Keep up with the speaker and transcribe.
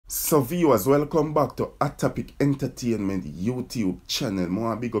So viewers, welcome back to A Topic Entertainment YouTube channel.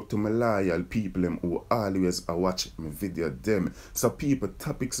 More big up to my loyal people who always watch my video them. So people,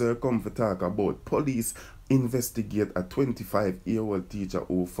 topics are come to talk about. Police investigate a 25-year-old teacher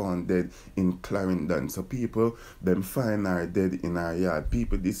who found dead in Clarendon. So people, them find her dead in her yard.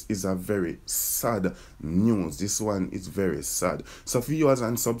 People, this is a very sad news. This one is very sad. So viewers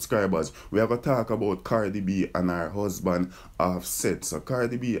and subscribers, we are going to talk about Cardi B and her husband f0und. So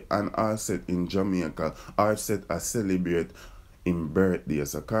Cardi B and f0und in Jamaica. f0und celebrate in birthday.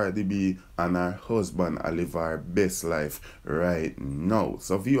 So Cardi B and her husband are live her best life right now.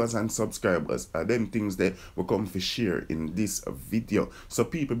 So viewers and subscribers, are them things that we come to share in this video. So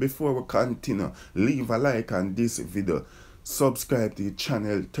people, before we continue, leave a like on this video, subscribe to the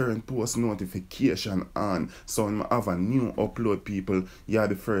channel, turn post notification on, so when I have a new upload, people, you are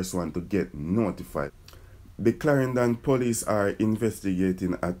the first one to get notified. The Clarendon police are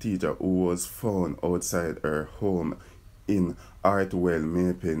investigating a teacher who was found outside her home in Hartwell,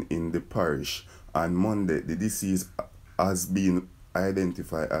 Maypen in the parish. On Monday, the deceased has been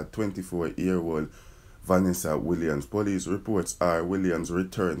identified as 24-year-old Vanessa Williams. Police reports are Williams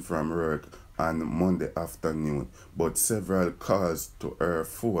returned from work on Monday afternoon, but several calls to her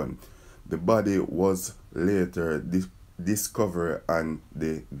phone. The body was later discovered on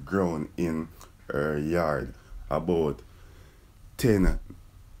the ground in her yard about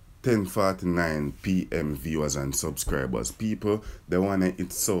 10:49 p.m. viewers and subscribers. People, the one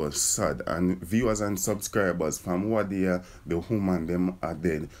it's so sad. And viewers and subscribers, from what they are, the woman them are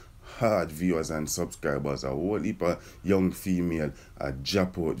dead. Hard viewers and subscribers, a whole heap of young female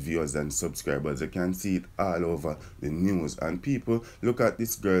drop out viewers and subscribers. You can see it all over the news. And people, look at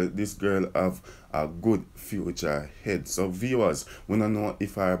this girl. This girl have a good future ahead. So viewers, we don't know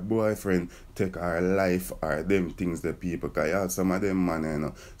if her boyfriend take her life or them things that people, because some of them man, you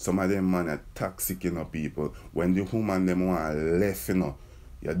know, some of them man are toxic, you know, people. When the woman them want left, you know,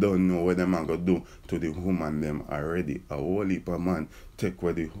 you don't know what them are going to do to the woman them already. A whole heap of man take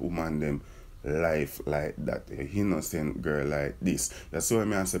away the woman them life like that. A innocent girl like this. That's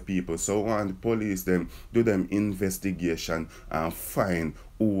what I say, people. So want the police them do them investigation and find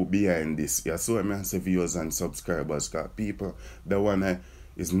who behind this. Yeah, so I say, viewers and subscribers, because people, the one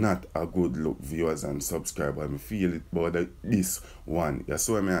is not a good look, viewers and subscribers. I feel it about this one. Yeah,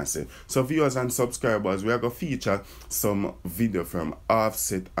 so I say. So viewers and subscribers, we are going to feature some video from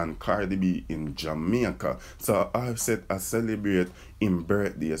f0und and Cardi B in Jamaica. So f0und celebrate in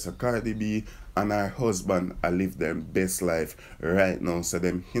birthday. So Cardi B and her husband live their best life right now. So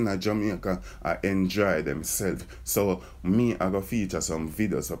them in Jamaica enjoy themselves. So me, I go feature some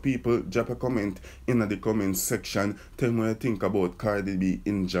videos. So people, drop a comment in the comment section. Tell me what you think about Cardi B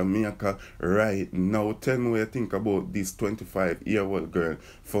in Jamaica right now. Tell me what you think about this 25-year-old girl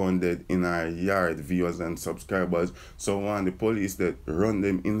found dead in her yard, viewers and subscribers. So want the police that run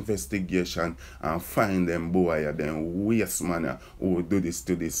them investigation and find them boy, them waste man who do this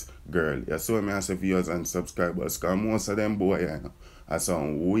to this girl. Yeah, so I say, viewers and subscribers, because most of them boy, you know, are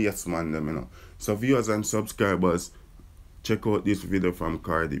some waste man them, you know. So viewers and subscribers, check out this video from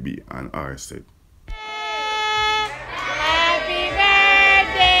Cardi B and f0und. Happy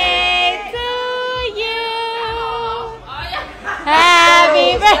birthday to you.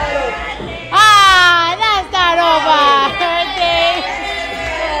 Happy birthday. Ah, that's not over. Birthday.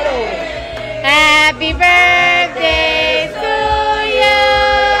 Happy birthday to you.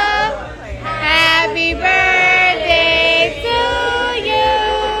 Happy birthday to you.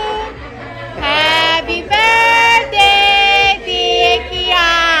 Happy birthday, dear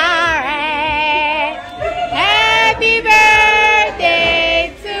Kiara. Happy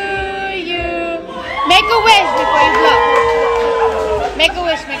birthday to you. Make a wish before you blow. Make a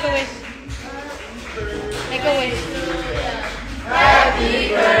wish, make a wish. Make a wish. Happy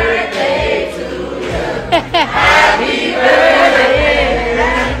birthday to you. Happy birthday.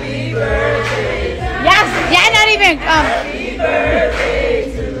 Happy birthday. Yes, yeah, not even Happy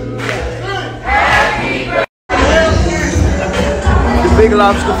birthday to you. Happy birthday. The big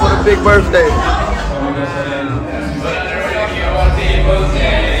lobster for the big birthday.